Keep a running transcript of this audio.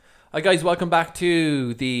Hi guys, welcome back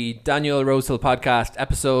to the Daniel Rosehill podcast,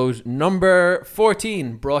 episode number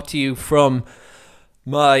 14, brought to you from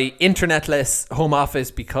my internetless home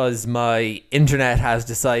office because my internet has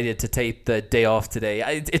decided to take the day off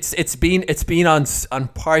today. It's been on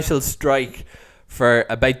partial strike for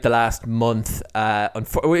about the last month,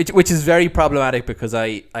 which is very problematic because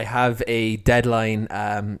I have a deadline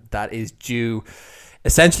that is due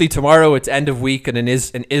essentially tomorrow. It's end of week, and in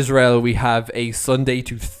Israel we have a Sunday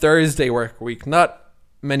to Thursday work week. Not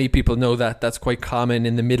many people know that. That's quite common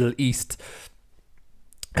in the Middle East.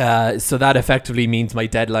 So that effectively means my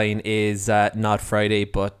deadline is not Friday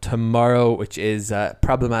but tomorrow, which is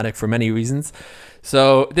problematic for many reasons.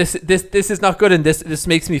 So this is not good, and this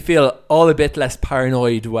makes me feel all a bit less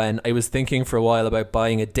paranoid when I was thinking for a while about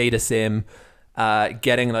buying a data sim,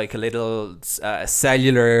 getting like a little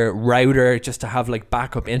cellular router just to have like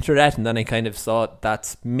backup internet, and then I kind of thought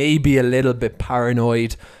that's maybe a little bit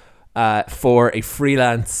paranoid for a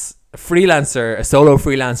solo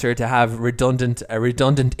freelancer to have a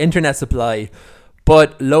redundant internet supply.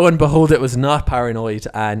 But lo and behold, it was not paranoid,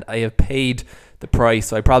 and I have paid the price,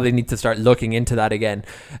 so I probably need to start looking into that again.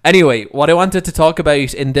 Anyway, what I wanted to talk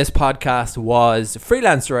about in this podcast was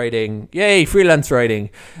freelance writing. Yay, freelance writing.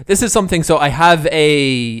 This is something, so I have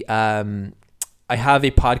a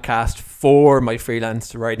podcast for my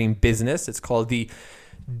freelance writing business. It's called the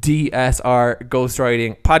DSR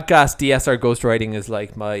Ghostwriting Podcast. DSR Ghostwriting is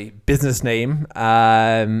like my business name.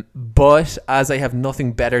 But as I have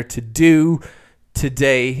nothing better to do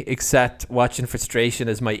today except watching frustration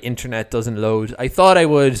as my internet doesn't load, I thought I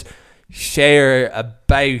would share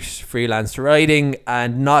about freelance writing,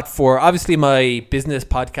 and not for, obviously my business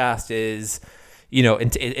podcast is,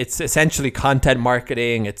 it's essentially content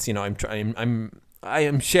marketing. It's, I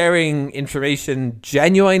am sharing information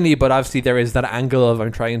genuinely, but obviously there is that angle of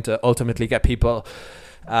I'm trying to ultimately get people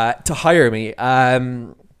to hire me.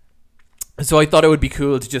 So I thought it would be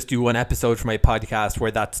cool to just do one episode for my podcast where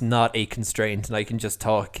that's not a constraint, and I can just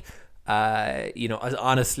talk, as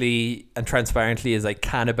honestly and transparently as I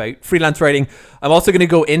can about freelance writing. I'm also going to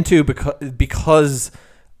go into, because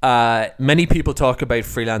many people talk about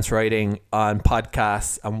freelance writing on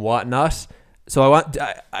podcasts and whatnot. So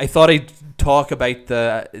I thought I'd talk about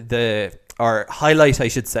or highlight, I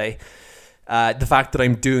should say, the fact that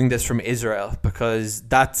I'm doing this from Israel, because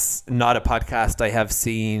that's not a podcast I have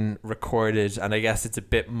seen recorded, and I guess it's a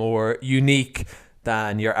bit more unique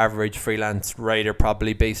than your average freelance writer,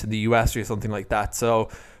 probably based in the US or something like that. So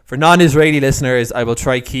for non-Israeli listeners, I will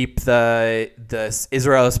try keep the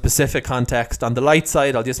Israel-specific context on the light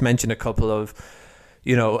side. I'll just mention a couple of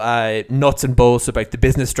nuts and bolts about the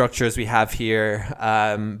business structures we have here.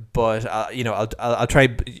 But I'll try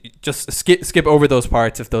just skip over those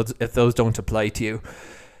parts if those don't apply to you.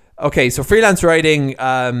 Okay, so freelance writing,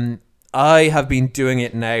 I have been doing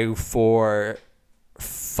it now for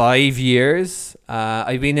 5 years.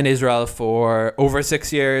 I've been in Israel for over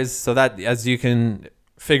 6 years, so that, as you can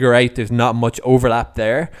figure out, there's not much overlap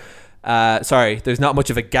there. There's not much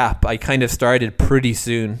of a gap. I kind of started pretty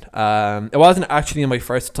soon. It wasn't actually my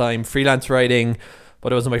first time freelance writing,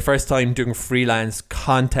 but it was my first time doing freelance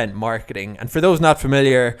content marketing. And for those not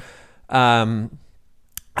familiar, I'll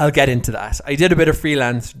get into that. I did a bit of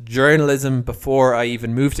freelance journalism before I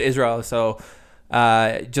even moved to Israel. So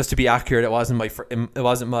just to be accurate, it wasn't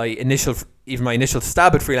my initial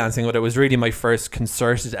stab at freelancing, but it was really my first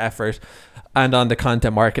concerted effort, and on the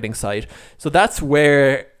content marketing side. So that's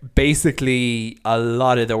where basically a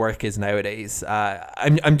lot of the work is nowadays.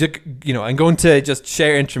 I'm going to just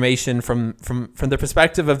share information from the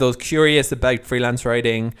perspective of those curious about freelance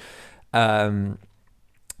writing,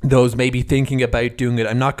 those maybe thinking about doing it.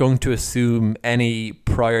 I'm not going to assume any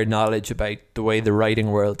prior knowledge about the way the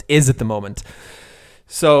writing world is at the moment.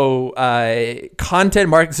 So content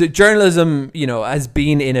marketing, so journalism, has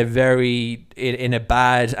been in a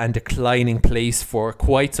bad and declining place for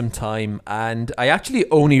quite some time. And I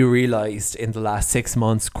actually only realized in the last 6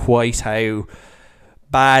 months quite how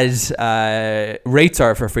bad rates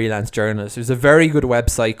are for freelance journalists. There's a very good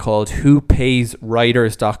website called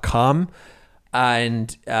whopayswriters.com.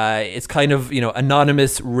 And it's kind of,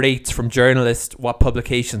 anonymous rates from journalists, what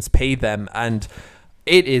publications pay them. And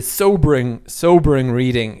it is sobering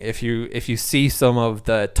reading if you see some of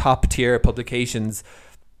the top tier publications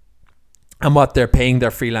and what they're paying their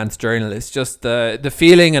freelance journalists. Just the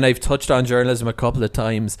feeling, and I've touched on journalism a couple of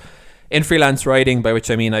times in freelance writing, by which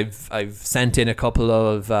I mean I've sent in a couple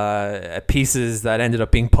of pieces that ended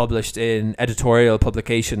up being published in editorial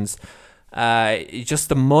publications. Just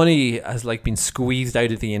the money has been squeezed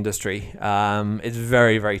out of the industry. It's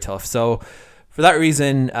very, very tough. So For that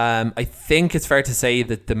reason, I think it's fair to say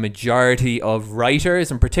that the majority of writers,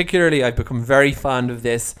 and particularly I've become very fond of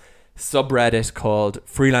this subreddit called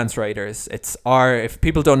freelance writers. If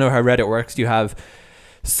people don't know how Reddit works, you have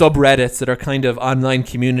subreddits that are kind of online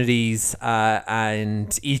communities,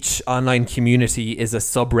 and each online community is a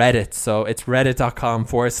subreddit. So it's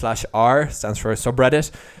reddit.com/r, stands for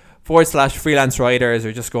subreddit, /freelance writers,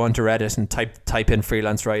 or just go onto Reddit and type in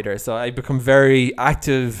freelance writers. So I become very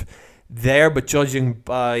active there, but judging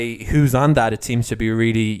by who's on that, it seems to be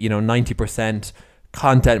really, 90%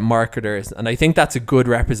 content marketers. And I think that's a good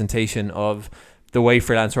representation of the way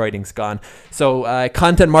freelance writing's gone. So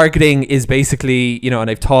content marketing is basically, and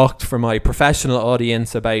I've talked for my professional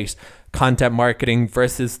audience about content marketing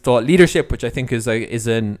versus thought leadership, which I think is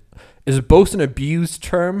both an abused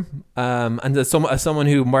term, and as someone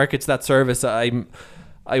who markets that service, I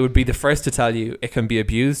would be the first to tell you it can be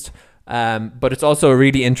abused. But it's also a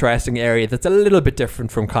really interesting area that's a little bit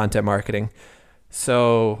different from content marketing.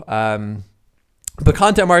 So, but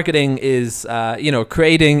content marketing is,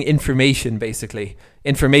 creating information, basically.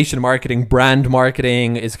 Information marketing, brand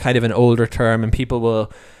marketing is kind of an older term, and people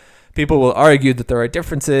will argue that there are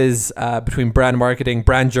differences between brand marketing,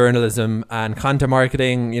 brand journalism, and content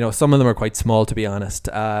marketing. Some of them are quite small, to be honest.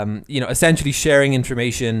 Essentially sharing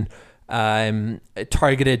information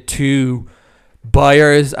targeted to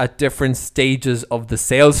buyers at different stages of the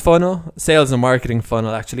sales and marketing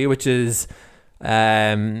funnel, actually, which is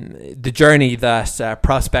the journey that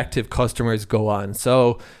prospective customers go on.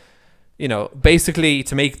 So, basically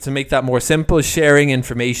to make that more simple, sharing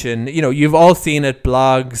information, you've all seen it,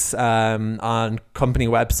 blogs, on company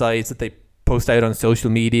websites that they post out on social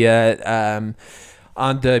media,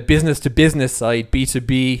 on the business to business side,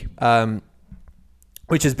 B2B,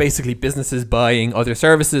 which is basically businesses buying other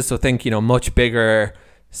services. So think, much bigger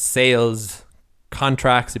sales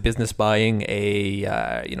contracts, a business buying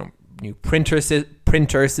a, new printer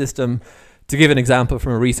system. To give an example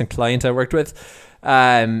from a recent client I worked with,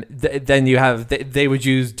 then you have, they would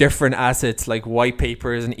use different assets like white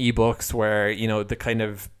papers and ebooks where, the kind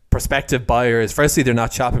of prospective buyers, firstly, they're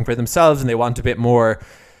not shopping for themselves and they want a bit more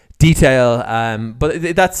detail, but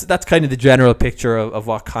that's kind of the general picture of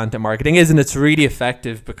what content marketing is, and it's really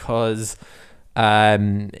effective because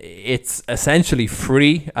it's essentially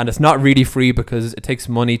free, and it's not really free because it takes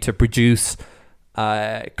money to produce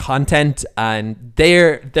content. And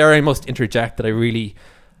there I must interject that I really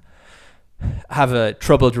have a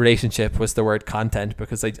troubled relationship with the word content,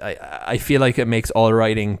 because I feel like it makes all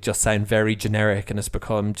writing just sound very generic, and it's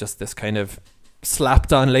become just this kind of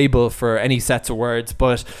slapped on label for any sets of words.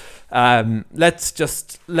 But let's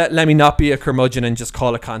just let me not be a curmudgeon and just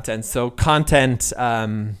call it content. So content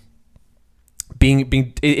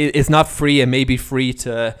being is not free, and may be free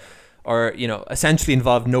to, or essentially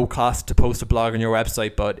involve no cost to post a blog on your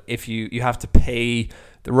website. But if you have to pay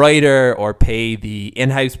the writer or pay the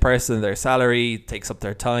in-house person their salary, it takes up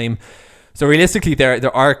their time. So realistically,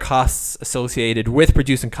 there are costs associated with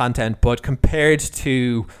producing content, but compared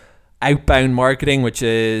to outbound marketing, which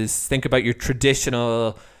is, think about your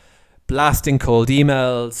traditional blasting cold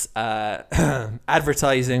emails,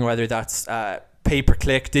 advertising, whether that's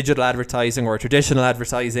pay-per-click, digital advertising, or traditional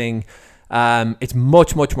advertising, it's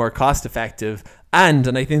much more cost effective.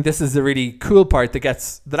 And I think this is the really cool part that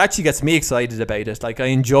actually gets me excited about it. Like, I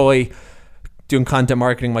enjoy doing content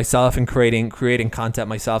marketing myself and creating content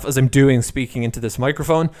myself, as I'm doing speaking into this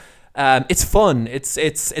microphone. It's fun.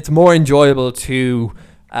 It's more enjoyable to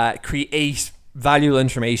create valuable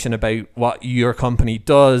information about what your company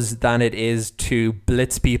does than it is to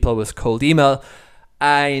blitz people with cold email.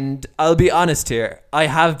 And I'll be honest here, I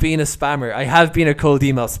have been a spammer. I have been a cold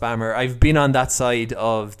email spammer. I've been on that side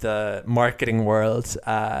of the marketing world.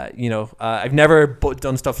 I've never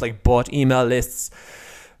done stuff like bought email lists,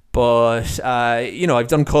 but I've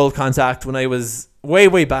done cold contact. When I was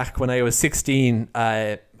way back when I was 16,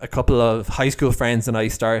 a couple of high school friends and I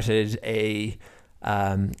started a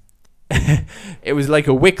it was like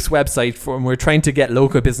a Wix website and we were trying to get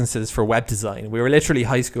local businesses for web design. We were literally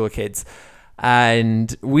high school kids.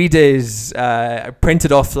 And we did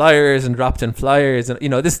printed off flyers and dropped in flyers, and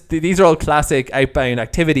these are all classic outbound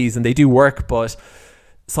activities, and they do work. But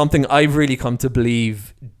something I've really come to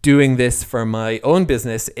believe doing this for my own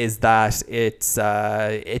business is that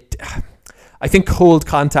I think cold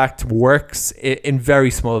contact works in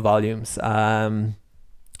very small volumes.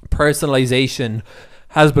 Personalization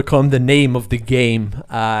has become the name of the game,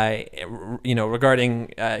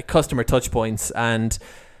 regarding customer touch points. And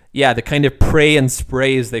yeah, the kind of pray and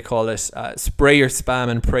spray, as they call it, spray your spam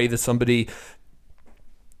and pray that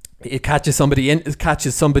it catches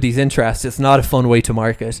somebody's interest. It's not a fun way to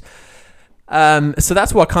market. So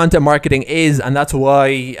that's what content marketing is, and that's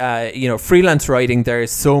why freelance writing, there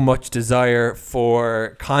is so much desire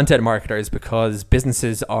for content marketers, because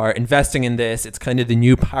businesses are investing in this. It's kind of the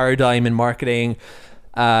new paradigm in marketing,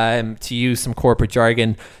 to use some corporate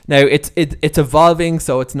jargon. Now it's evolving,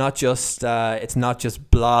 so it's not just blogs.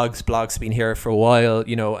 Blogs have been here for a while.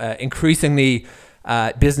 Increasingly,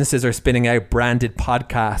 businesses are spinning out branded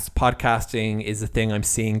podcasts. Podcasting is a thing I'm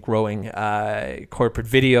seeing growing. Corporate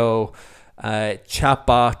video.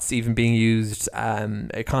 Chatbots even being used,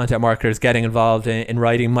 content marketers getting involved in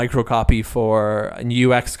writing micro copy for an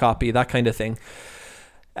UX copy, that kind of thing.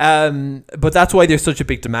 But that's why there's such a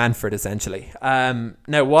big demand for it, essentially.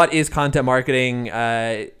 Now, what is content marketing?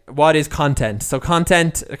 What is content? So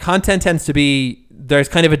content tends to be, there's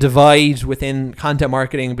kind of a divide within content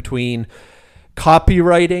marketing between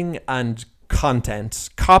copywriting and content.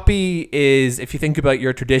 Copy is, if you think about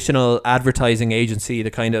your traditional advertising agency, the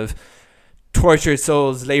kind of tortured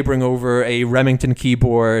souls laboring over a Remington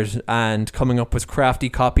keyboard and coming up with crafty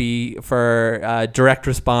copy for direct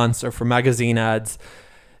response or for magazine ads.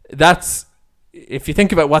 That's, if you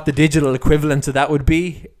think about what the digital equivalent to that would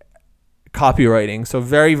be, copywriting. So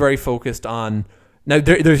very, very focused on, now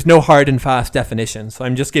there's no hard and fast definition. So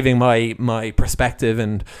I'm just giving my perspective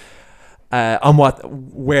and on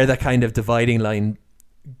where that kind of dividing line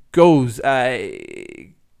goes.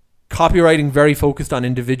 Copywriting very focused on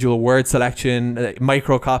individual word selection,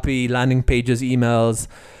 micro copy, landing pages, emails.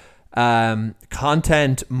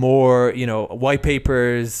 Content more, white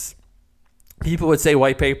papers. People would say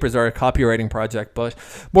white papers are a copywriting project, but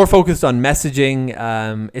more focused on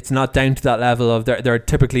messaging. It's not down to that level of, they're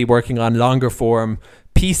typically working on longer form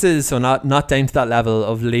pieces, so not down to that level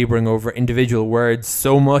of laboring over individual words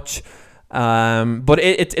so much. But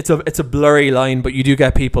it's a blurry line, but you do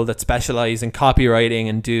get people that specialize in copywriting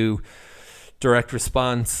and do direct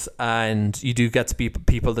response, and you do get to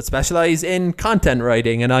people that specialize in content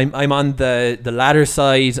writing, and I'm on the latter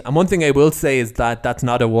side. And one thing I will say is that that's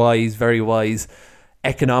not a very wise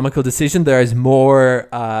economical decision. There's more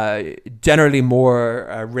generally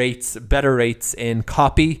more better rates in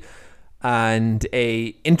copy. And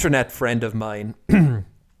a internet friend of mine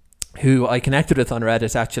who I connected with on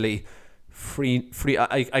Reddit, actually,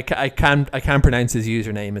 I can't pronounce his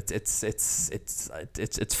username.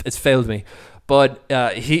 It's failed me, but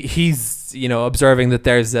he's observing that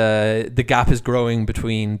there's the gap is growing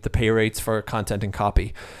between the pay rates for content and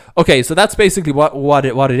copy. Okay, so that's basically what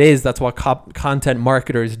it is. That's what content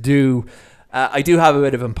marketers do. I do have a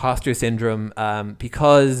bit of imposter syndrome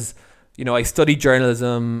because I studied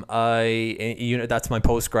journalism. That's my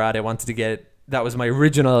postgrad. I wanted to get. That was my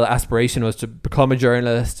original aspiration, was to become a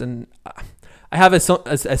journalist, and I have a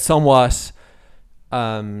somewhat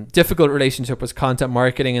difficult relationship with content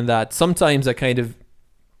marketing, in that sometimes I kind of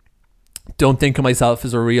don't think of myself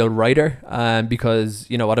as a real writer, because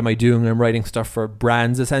what am I doing? I'm writing stuff for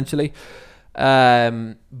brands, essentially.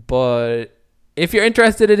 But if you're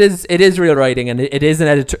interested, it is real writing, and it is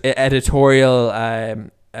an editorial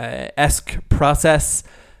esque process.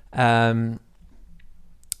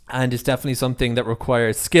 And it's definitely something that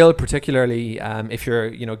requires skill, particularly if you're,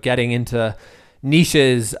 getting into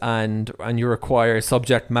niches and you require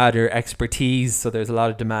subject matter expertise. So there's a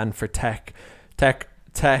lot of demand for tech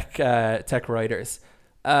writers.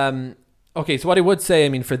 Okay, so what I would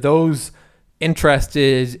say, for those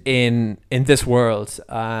interested in this world,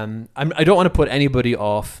 I don't want to put anybody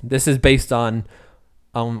off. This is based on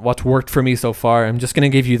what's worked for me so far. I'm just going to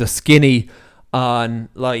give you the skinny on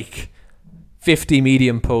 50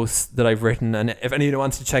 Medium posts that I've written, and if anyone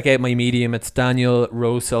wants to check out my Medium, it's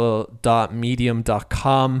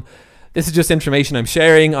danielrosel.medium.com. This is just information I'm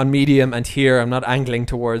sharing on Medium, and here I'm not angling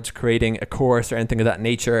towards creating a course or anything of that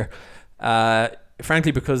nature.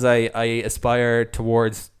 Frankly, because I aspire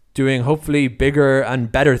towards doing hopefully bigger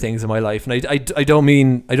and better things in my life, and I don't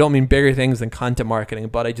mean bigger things than content marketing,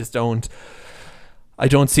 but I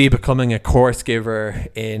don't see becoming a course giver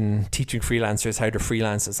in teaching freelancers how to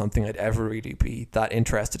freelance as something I'd ever really be that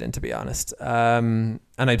interested in, to be honest. And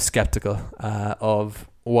I'm skeptical of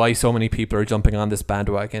why so many people are jumping on this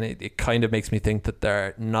bandwagon. It kind of makes me think that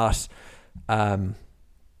they're not, a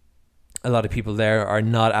lot of people there are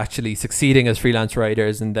not actually succeeding as freelance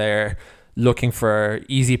writers, and they're looking for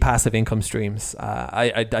easy passive income streams.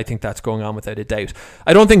 I think that's going on without a doubt.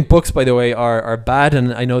 I don't think books, by the way, are bad,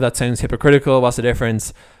 and I know that sounds hypocritical. What's the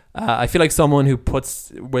difference? I feel like someone who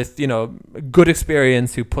puts, with good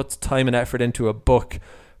experience, who puts time and effort into a book,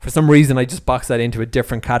 for some reason I just box that into a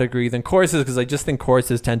different category than courses, because I just think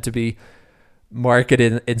courses tend to be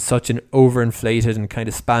marketed in such an overinflated and kind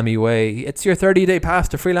of spammy way. It's your 30-day path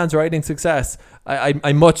to freelance writing success. I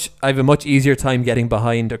have a much easier time getting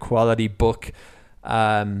behind a quality book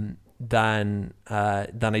than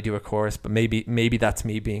I do a course, but maybe that's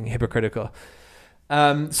me being hypocritical.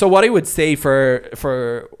 So what I would say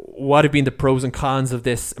for what have been the pros and cons of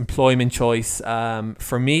this employment choice,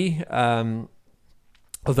 for me, well,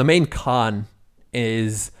 the main con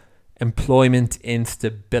is employment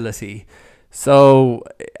instability. So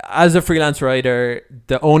as a freelance writer,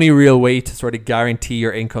 the only real way to sort of guarantee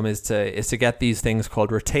your income is to get these things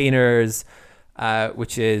called retainers,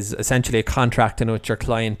 which is essentially a contract in which your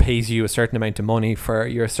client pays you a certain amount of money for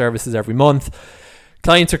your services every month.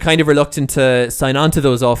 Clients are kind of reluctant to sign on to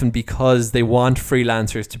those often because they want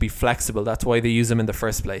freelancers to be flexible. That's why they use them in the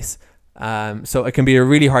first place. So it can be a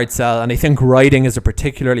really hard sell. And I think writing is a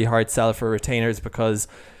particularly hard sell for retainers because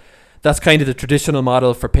that's kind of the traditional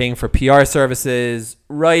model for paying for PR services.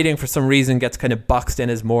 Writing, for some reason, gets kind of boxed in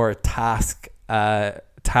as more task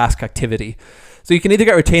activity. So you can either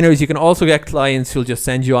get retainers, you can also get clients who'll just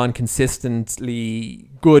send you on consistently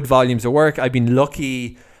good volumes of work. I've been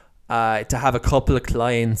lucky to have a couple of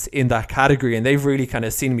clients in that category, and they've really kind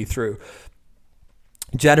of seen me through.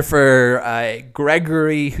 Jennifer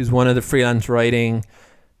Gregory, who's one of the freelance writing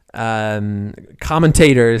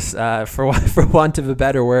commentators, for want of a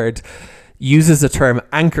better word, uses the term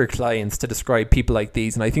anchor clients to describe people like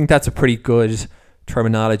these, and I think that's a pretty good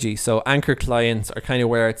terminology. So anchor clients are kind of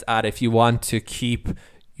where it's at if you want to keep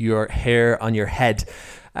your hair on your head.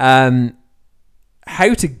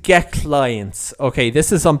 How to get clients? Okay,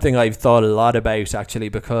 this is something I've thought a lot about actually,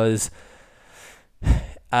 because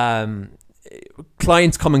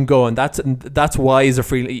clients come and go, and that's why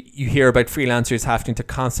you hear about freelancers having to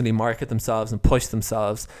constantly market themselves and push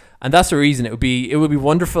themselves, and that's the reason. It would be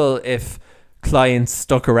wonderful if clients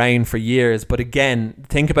stuck around for years, but again,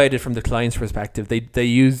 think about it from the client's perspective.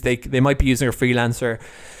 They might be using a freelancer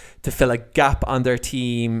to fill a gap on their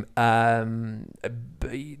team,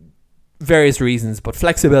 various reasons, but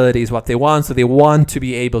flexibility is what they want. So they want to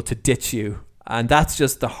be able to ditch you, and that's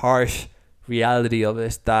just the harsh reality of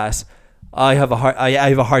it. That I have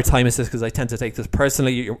a hard time with this because I tend to take this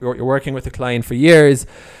personally. You're working with a client for years.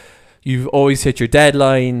 You've always hit your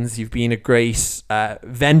deadlines. You've been a great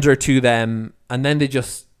vendor to them, and then they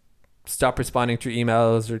just stop responding to your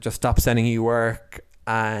emails or just stop sending you work,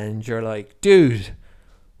 and you're like, dude,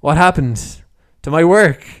 what happened to my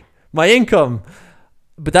work, my income?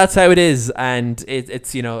 But that's how it is, and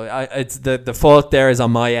it's it's the fault there is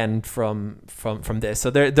on my end from this.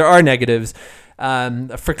 So there are negatives.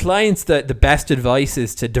 For clients, the best advice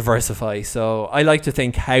is to diversify. So I like to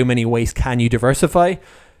think, how many ways can you diversify?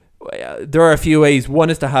 There are a few ways.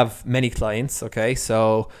 One is to have many clients. Okay,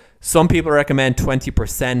 so some people recommend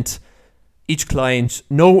 20%. Each client,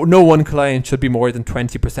 no one client should be more than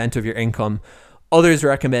 20% of your income. Others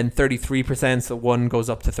recommend 33%, so one goes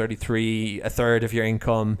up to 33, a third of your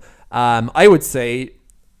income. I would say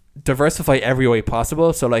diversify every way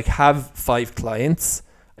possible. So like have 5 clients.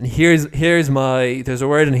 And there's a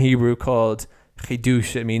word in Hebrew called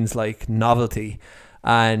chidush. It means like novelty.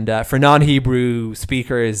 And for non-Hebrew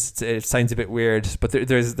speakers, it sounds a bit weird, but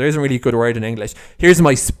there isn't really a good word in English. Here's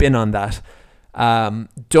my spin on that.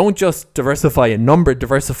 Don't just diversify in number,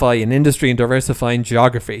 diversify in industry and diversify in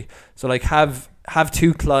geography. So like have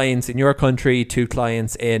 2 clients in your country, 2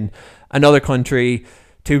 clients in another country,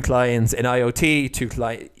 2 clients in IoT, 2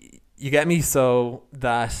 clients. You get me? So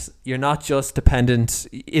that you're not just dependent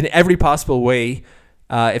in every possible way.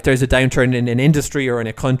 If there's a downturn in an industry or in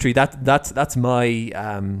a country, that's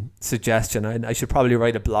my suggestion. I should probably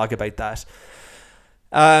write a blog about that.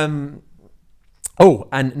 And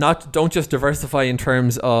don't just diversify in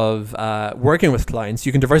terms of working with clients.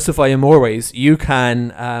 You can diversify in more ways. You can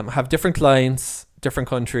have different clients, different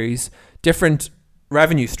countries, different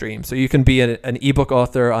revenue streams. So you can be an ebook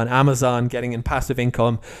author on Amazon, getting in passive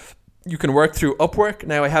income. You can work through Upwork.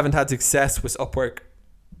 Now, I haven't had success with Upwork,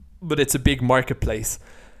 but it's a big marketplace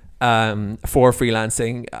for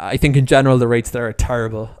freelancing. I think in general the rates there are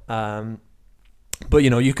terrible. But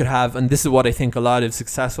you could have, and this is what I think a lot of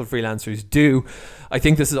successful freelancers do. I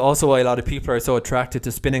think this is also why a lot of people are so attracted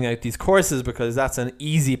to spinning out these courses, because that's an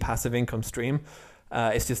easy passive income stream.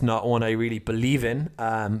 It's just not one I really believe in.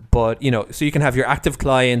 But so you can have your active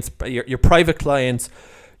clients, your private clients,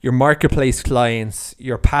 your marketplace clients,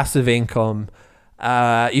 your passive income.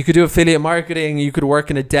 You could do affiliate marketing. You could work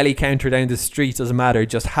in a deli counter down the street. Doesn't matter.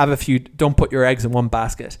 Just have a few. Don't put your eggs in one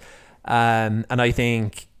basket. And I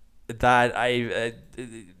think that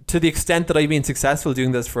to the extent that I've been successful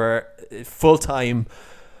doing this for full time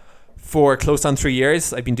for close on 3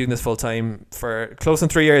 years. I've been doing this full time for close on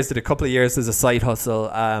 3 years. Did a couple of years as a side hustle.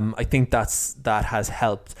 I think that has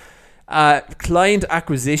helped. Client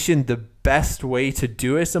acquisition, the best way to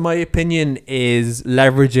do it, in my opinion, is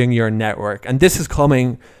leveraging your network. And this is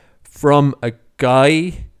coming from a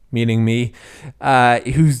guy, meaning me,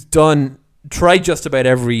 who's tried just about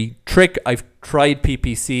every trick. I've tried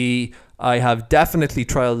PPC. I have definitely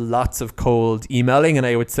tried lots of cold emailing, and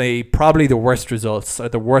I would say probably the worst results or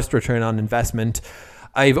the worst return on investment.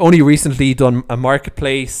 I've only recently done a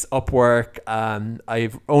marketplace, Upwork.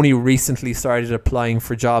 I've only recently started applying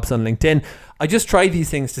for jobs on LinkedIn. I just try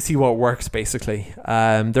these things to see what works, basically.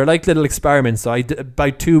 They're like little experiments. So I did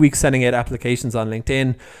about 2 weeks sending out applications on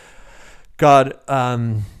LinkedIn. Got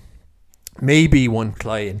maybe one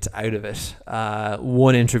client out of it,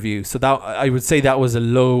 one interview. So that, I would say that was a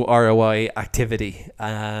low ROI activity.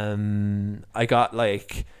 I got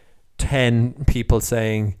like 10 people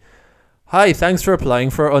saying, "Hi, thanks for applying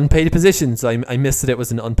for unpaid positions." I missed that it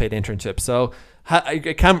was an unpaid internship. So I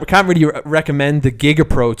can't really recommend the gig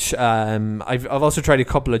approach. I've also tried a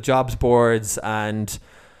couple of jobs boards, and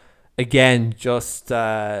again, just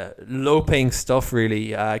low paying stuff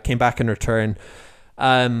really came back in return.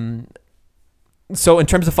 So in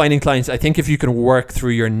terms of finding clients, I think if you can work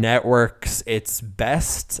through your networks, it's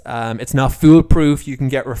best. It's not foolproof. You can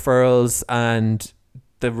get referrals and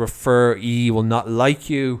the referee will not like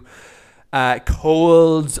you.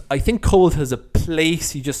 Cold, I think cold has a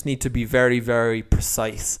place. You just need to be very, very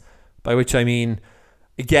precise. By which I mean,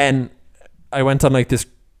 again, I went on like this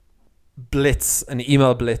blitz, an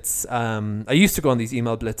email blitz. I used to go on these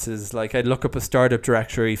email blitzes. Like I'd look up a startup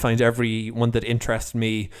directory, find every one that interested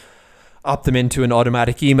me, opt them into an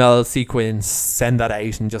automatic email sequence, send that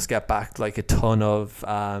out, and just get back like a ton of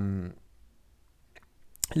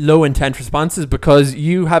low intent responses. Because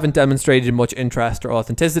you haven't demonstrated much interest or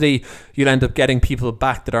authenticity, you'll end up getting people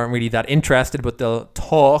back that aren't really that interested, but they'll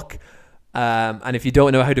talk. And if you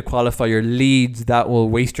don't know how to qualify your leads, that will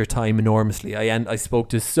waste your time enormously. I spoke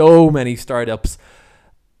to so many startups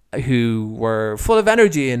who were full of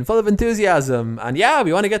energy and full of enthusiasm, and yeah,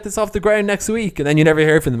 we want to get this off the ground next week, and then you never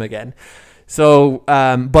hear from them again. So,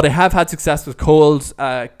 but I have had success with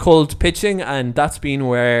cold pitching, and that's been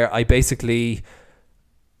where I basically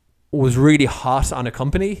was really hot on a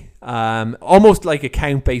company, almost like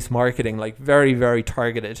account-based marketing, like very, very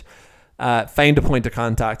targeted. Found a point of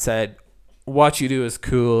contact, said, "What you do is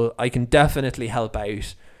cool. I can definitely help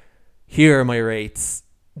out. Here are my rates.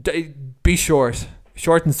 Be short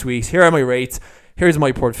and sweet. Here are my rates. Here's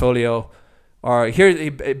my portfolio. Or here,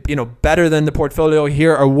 better than the portfolio,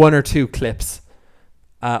 here are 1 or 2 clips.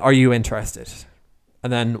 Are you interested?"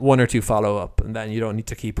 And then 1 or 2 follow up, and then you don't need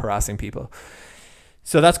to keep harassing people.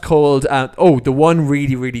 So that's cold. The one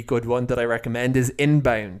really, really good one that I recommend is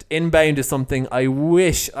inbound. Inbound is something I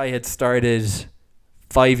wish I had started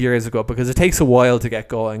 5 years ago, because it takes a while to get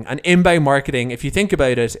going. And inbound marketing, if you think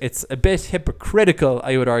about it, it's a bit hypocritical,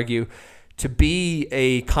 I would argue, to be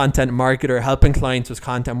a content marketer helping clients with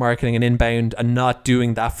content marketing and inbound and not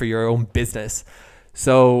doing that for your own business.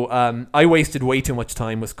 So I wasted way too much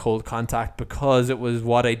time with cold contact because it was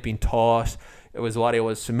what I'd been taught. It was what I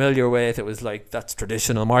was familiar with. It was like, that's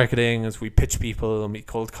traditional marketing, as we pitch people and we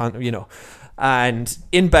cold contact, and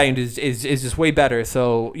inbound is just way better.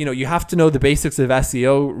 So, you have to know the basics of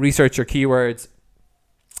SEO, research your keywords,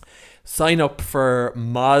 sign up for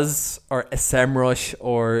Moz or SEMrush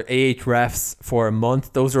or Ahrefs for a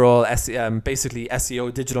month. Those are all basically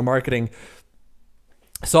SEO, digital marketing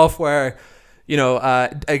software. A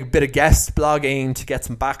bit of guest blogging to get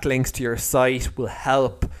some backlinks to your site will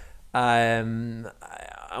help. And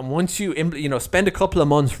once you spend a couple of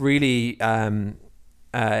months really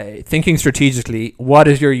thinking strategically, what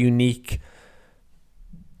is your unique.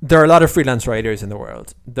 There are a lot of freelance writers in the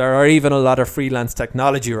world. There are even a lot of freelance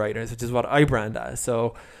technology writers, which is what I brand as.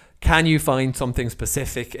 So can you find something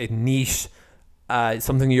specific, a niche,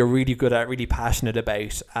 something you're really good at, really passionate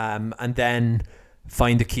about, and then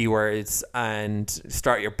find the keywords and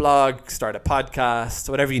start your blog, start a podcast,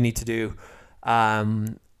 whatever you need to do.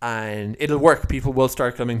 And it'll work. People will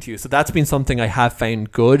start coming to you. So that's been something I have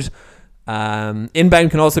found good.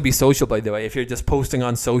 Inbound can also be social, by the way. If you're just posting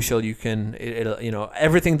on social, you can,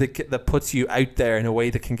 everything that puts you out there in a way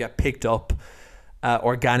that can get picked up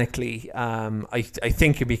organically, I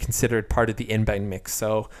think can be considered part of the inbound mix.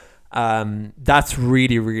 So that's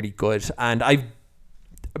really, really good. And I've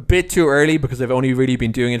a bit too early because I've only really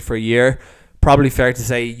been doing it for a year. Probably fair to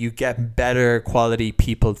say you get better quality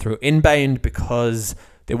people through inbound because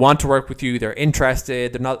they want to work with you. They're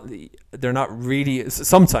interested. They're not really,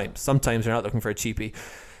 sometimes they're not looking for a cheapie.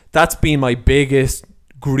 That's been my biggest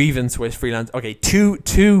grievance with freelance. Okay,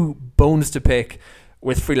 two bones to pick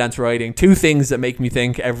with freelance writing. Two things that make me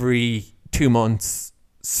think every 2 months,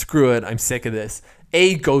 screw it, I'm sick of this.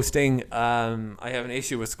 Ghosting. I have an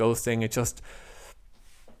issue with ghosting. It just,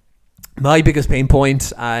 my biggest pain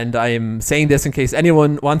point, and I am saying this in case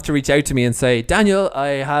anyone wants to reach out to me and say, Daniel, I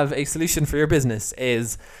have a solution for your business,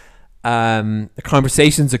 is the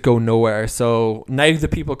conversations that go nowhere. So now the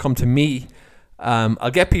people come to me,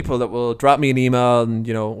 I'll get people that will drop me an email and,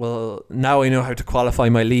 well, now I know how to qualify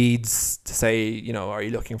my leads to say, are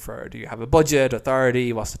you looking for, do you have a budget,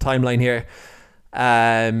 authority, what's the timeline here?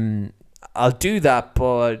 I'll do that,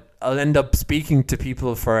 but I'll end up speaking to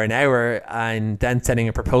people for an hour and then sending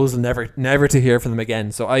a proposal, never to hear from them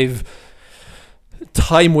again. So I've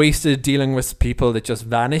time wasted dealing with people that just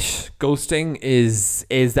vanish. Ghosting is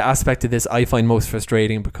the aspect of this I find most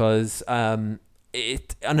frustrating, because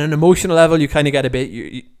it, on an emotional level, you kind of get a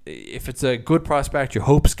bit, if it's a good prospect, your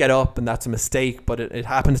hopes get up, and that's a mistake, but it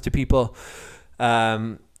happens to people.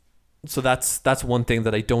 So that's one thing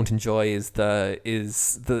that I don't enjoy, is the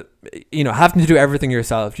having to do everything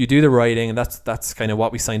yourself. You do the writing, and that's kind of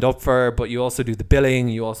what we signed up for, but you also do the billing,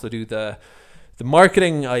 you also do the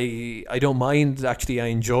marketing. I don't mind, actually. I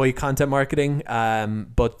enjoy content marketing,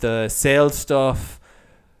 but the sales stuff,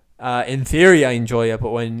 in theory I enjoy it, but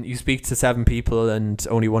when you speak to 7 people and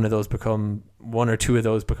only one or two of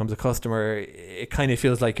those becomes a customer, it kind of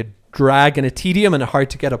feels like a drag and a tedium, and hard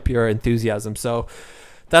to get up your enthusiasm. So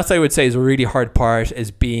that's, I would say, is a really hard part, is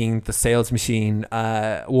being the sales machine,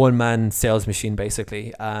 one-man sales machine,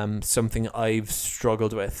 basically. Something I've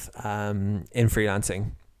struggled with in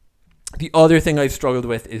freelancing. The other thing I've struggled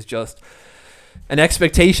with is just an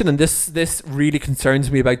expectation, and this really concerns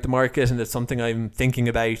me about the market, and it's something I'm thinking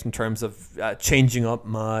about in terms of changing up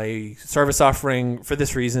my service offering for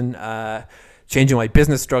this reason, changing my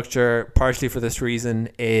business structure partially for this reason,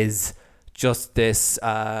 is just this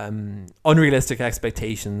unrealistic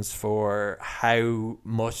expectations for how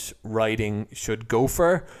much writing should go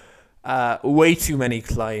for. Way too many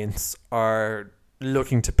clients are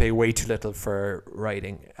looking to pay way too little for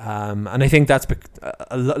writing. And I think that's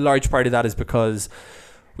a large part of that is because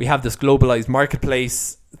we have this globalized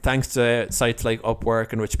marketplace, thanks to sites like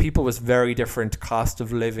Upwork, in which people with very different cost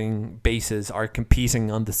of living bases are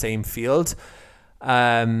competing on the same field.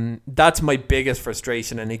 That's my biggest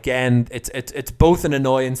frustration, and again, it's both an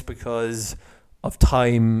annoyance because of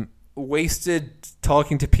time wasted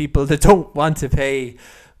talking to people that don't want to pay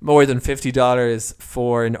more than $50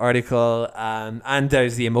 for an article, and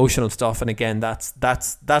there's the emotional stuff, and again, that's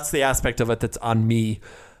the aspect of it that's on me.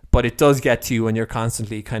 But it does get to you when you're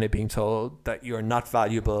constantly kind of being told that you're not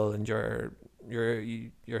valuable, and you're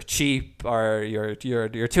cheap, or you're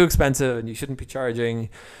too expensive, and you shouldn't be charging.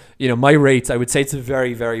 My rates, I would say it's a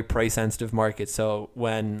very, very price sensitive market. So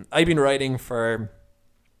when I've been writing for,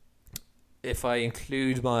 if I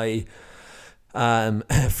include my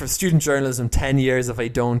for student journalism, 10 years, if I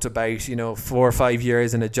don't, about 4 or 5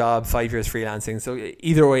 years in a job, 5 years freelancing, so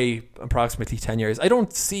either way approximately 10 years, I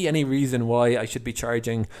don't see any reason why I should be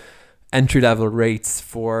charging entry-level rates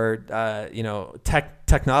for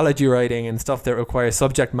technology writing and stuff that requires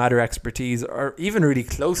subject matter expertise, or even really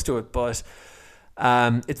close to it. But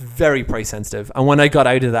it's very price sensitive, and when I got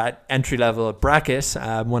out of that entry-level bracket,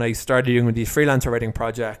 when I started doing these freelancer writing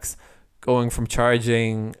projects, going from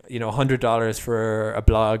charging $100 for a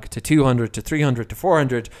blog to $200 to $300 to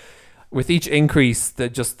 $400, with each increase,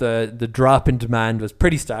 the drop in demand was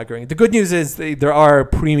pretty staggering. The good news is there are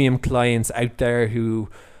premium clients out there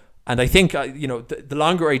who, and I think the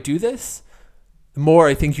longer I do this, the more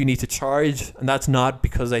I think you need to charge, and that's not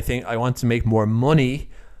because I think I want to make more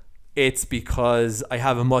money. It's because I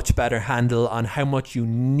have a much better handle on how much you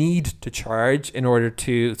need to charge in order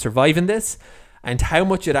to survive in this, and how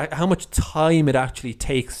much time it actually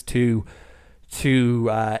takes to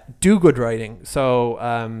do good writing. So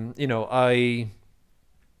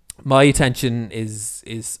my attention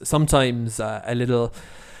is sometimes a little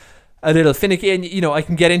finicky, and I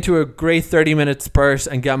can get into a great 30-minute spurt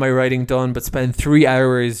and get my writing done, but spend 3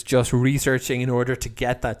 hours just researching in order to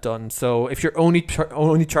get that done. So if you're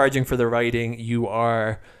only charging for the writing, you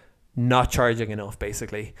are not charging enough,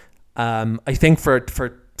 basically. I think for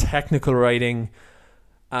technical writing,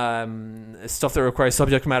 stuff that requires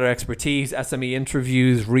subject matter expertise, SME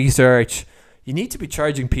interviews, research, you need to be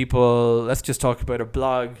charging people. Let's just talk about a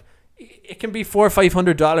blog. It can be $400 or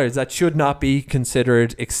 $500. That should not be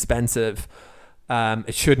considered expensive.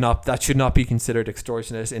 That should not be considered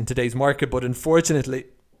extortionate in today's market. But unfortunately,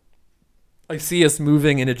 I see us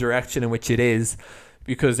moving in a direction in which it is,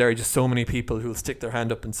 because there are just so many people who will stick their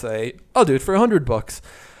hand up and say, "I'll do it for $100."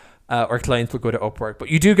 or clients will go to Upwork. But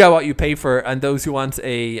you do get what you pay for, and those who want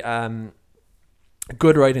a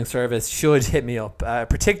good writing service should hit me up,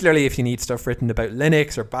 particularly if you need stuff written about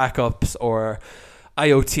Linux or backups or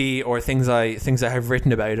IoT or things I have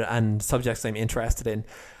written about and subjects I'm interested in.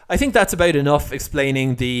 I think that's about enough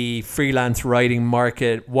explaining the freelance writing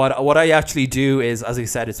market. What I actually do is, as I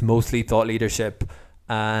said, it's mostly thought leadership,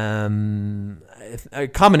 a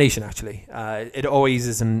combination actually. It always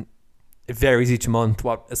isn't. It varies each month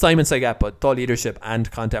what assignments I get, but thought leadership and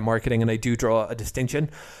content marketing, and I do draw a distinction.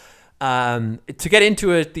 To get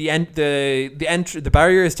into it, the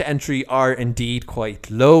barriers to entry are indeed quite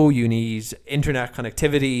low. You need internet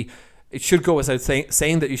connectivity. It should go without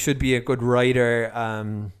saying that you should be a good writer.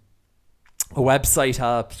 A website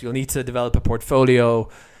helps. You'll need to develop a portfolio.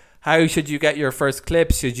 How should you get your first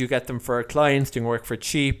clips? Should you get them for clients doing work for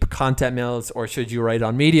cheap, content mills, or should you write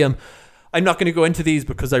on Medium? I'm not going to go into these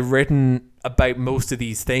because I've written about most of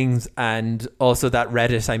these things, and also that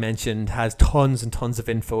Reddit I mentioned has tons and tons of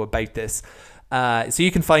info about this. So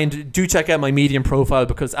you can do check out my Medium profile,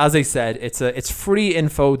 because as I said, it's free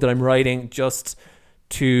info that I'm writing just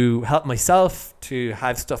to help myself, to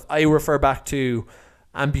have stuff I refer back to,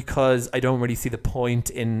 and because I don't really see the point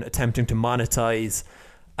in attempting to monetize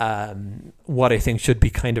what I think should be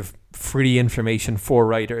kind of free information for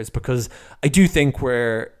writers, because I do think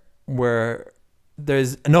where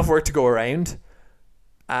there's enough work to go around,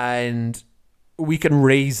 and we can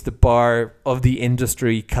raise the bar of the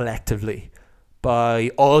industry collectively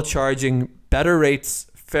by all charging better rates,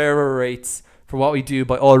 fairer rates for what we do,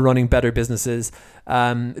 by all running better businesses.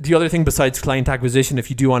 The other thing besides client acquisition, if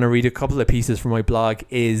you do want to read a couple of pieces from my blog,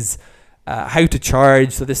 is how to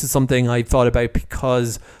charge. So this is something I've thought about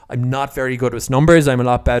because I'm not very good with numbers. I'm a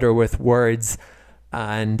lot better with words,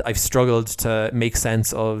 and I've struggled to make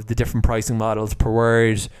sense of the different pricing models per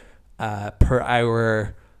word, per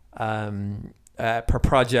hour, per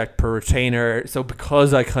project, per retainer. So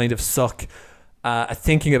because I kind of suck at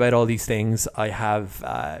thinking about all these things, I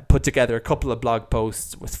have put together a couple of blog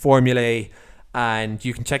posts with formulae, and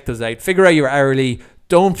you can check those out. Figure out your hourly.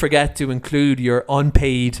 Don't forget to include your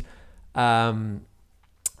unpaid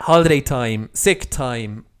holiday time, sick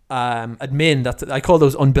time, admin. I call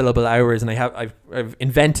those unbillable hours, and I've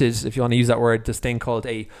invented, if you want to use that word, this thing called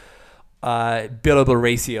a billable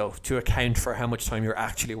ratio to account for how much time you're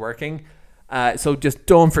actually working. So just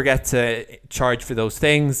don't forget to charge for those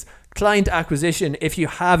things. Client acquisition, if you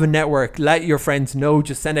have a network, let your friends know.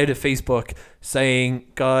 Just send out a Facebook saying,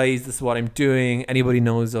 guys, this is what I'm doing. Anybody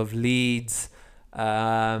knows of leads?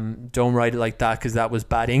 Don't write it like that because that was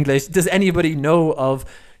bad English. Does anybody know of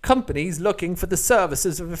companies looking for the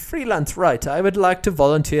services of a freelance writer? I would like to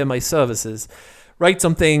volunteer my services. Write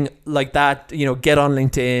something like that, get on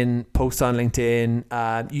LinkedIn, post on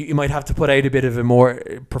LinkedIn. You might have to put out a bit of a more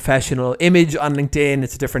professional image on LinkedIn.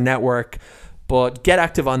 It's a different network, but get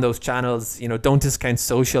active on those channels. Don't discount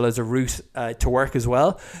social as a route to work as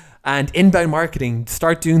well. And inbound marketing,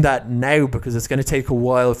 start doing that now, because it's going to take a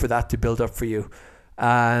while for that to build up for you.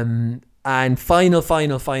 And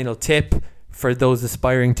final tip for those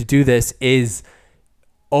aspiring to do this is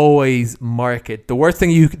always market.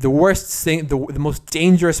 The most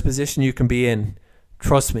dangerous position you can be in,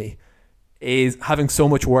 trust me, is having so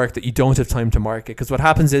much work that you don't have time to market. Because what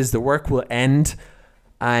happens is the work will end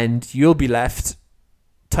and you'll be left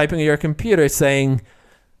typing at your computer saying,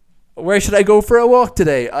 where should I go for a walk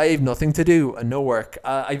today? I have nothing to do and no work.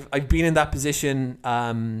 I've been in that position,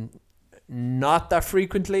 not that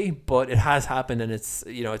frequently, but it has happened, and it's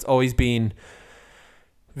always been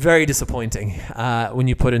very disappointing when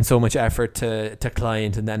you put in so much effort to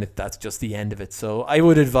client, and then that's just the end of it. So I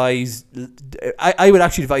would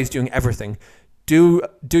actually advise doing everything. Do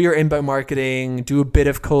your inbound marketing, do a bit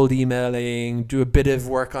of cold emailing, do a bit of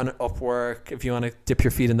work on Upwork if you want to dip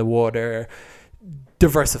your feet in the water.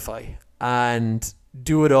 Diversify and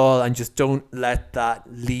do it all, and just don't let that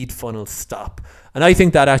lead funnel stop. And I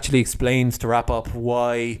think that actually explains, to wrap up,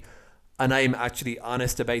 why, and I'm actually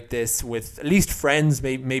honest about this with at least friends,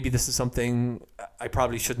 maybe this is something I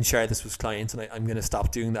probably shouldn't share this with clients, and I'm going to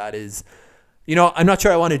stop doing that, is, I'm not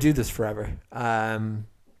sure I want to do this forever.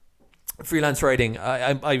 Freelance writing,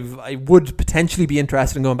 I would potentially be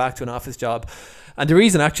interested in going back to an office job. And the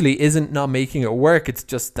reason actually isn't not making it work. It's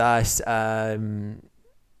just that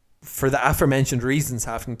for the aforementioned reasons,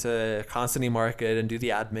 having to constantly market and do the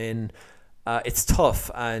admin, it's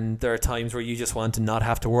tough. And there are times where you just want to not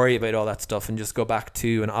have to worry about all that stuff and just go back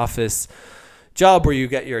to an office job where you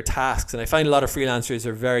get your tasks. And I find a lot of freelancers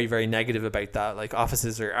are very, very negative about that. Like,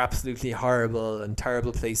 offices are absolutely horrible and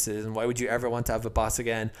terrible places, and why would you ever want to have a boss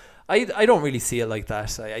again? I don't really see it like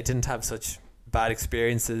that. I didn't have such bad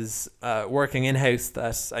experiences working in-house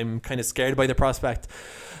that I'm kind of scared by the prospect.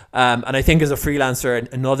 And I think as a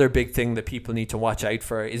freelancer, another big thing that people need to watch out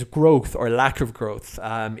for is growth or lack of growth.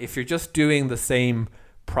 If you're just doing the same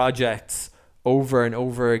projects over and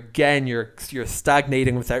over again, you're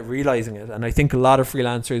stagnating without realizing it. And I think a lot of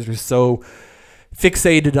freelancers are so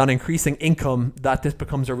fixated on increasing income that this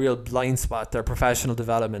becomes a real blind spot, their professional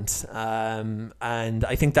development. And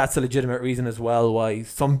I think that's a legitimate reason as well why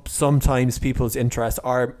sometimes people's interests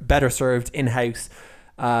are better served in-house,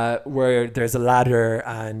 where there's a ladder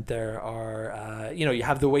and there are, you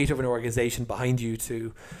have the weight of an organization behind you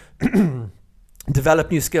to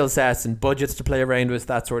develop new skill sets and budgets to play around with,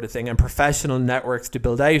 that sort of thing, and professional networks to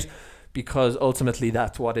build out, because ultimately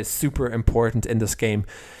that's what is super important in this game.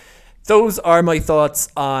 Those are my thoughts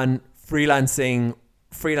on freelancing,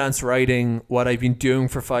 freelance writing, what I've been doing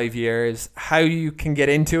for 5 years, how you can get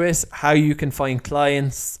into it, how you can find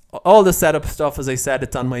clients, all the setup stuff. As I said,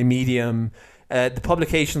 it's on my Medium. The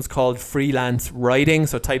publication's called Freelance Writing,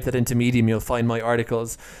 so type that into Medium, you'll find my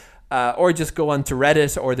articles. Or just go on to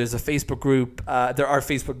Reddit, or there's a Facebook group. There are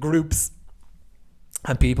Facebook groups,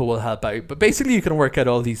 and people will help out. But basically, you can work out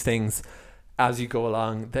all these things as you go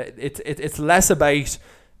along. It's less about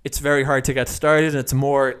it's very hard to get started. It's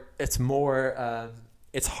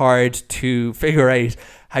hard to figure out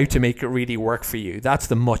how to make it really work for you. That's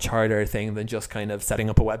the much harder thing than just kind of setting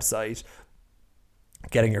up a website,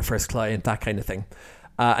 getting your first client, that kind of thing.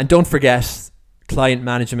 And don't forget, client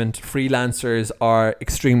management. Freelancers are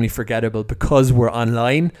extremely forgettable because we're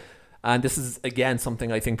online. And this is, again,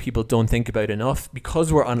 something I think people don't think about enough.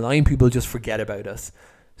 Because we're online, people just forget about us.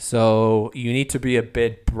 So you need to be a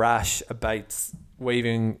bit brash about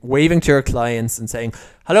waving to your clients and saying,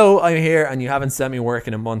 hello, I'm here and you haven't sent me work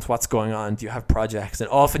in a month. What's going on? Do you have projects? And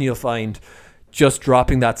often you'll find just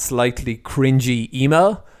dropping that slightly cringy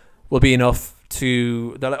email will be enough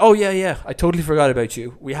to, they're like, oh yeah, I totally forgot about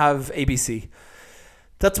you. We have ABC.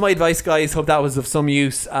 That's my advice, guys. Hope that was of some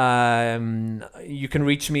use. You can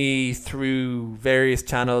reach me through various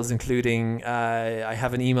channels, including I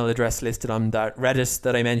have an email address listed on that Reddit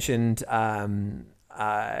that I mentioned,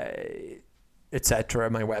 etc.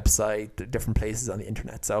 My website, different places on the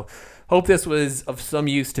internet. So hope this was of some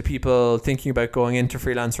use to people thinking about going into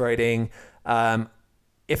freelance writing.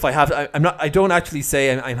 If I have, I don't actually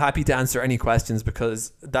say I'm happy to answer any questions,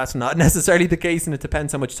 because that's not necessarily the case, and it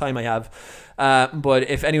depends how much time I have. But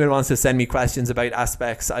if anyone wants to send me questions about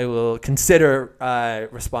aspects, I will consider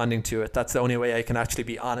responding to it. That's the only way I can actually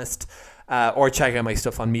be honest. Or check out my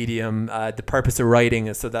stuff on Medium. The purpose of writing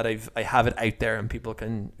is so that I have it out there and people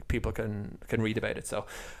can read about it. So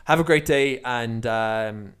have a great day, and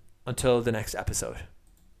until the next episode.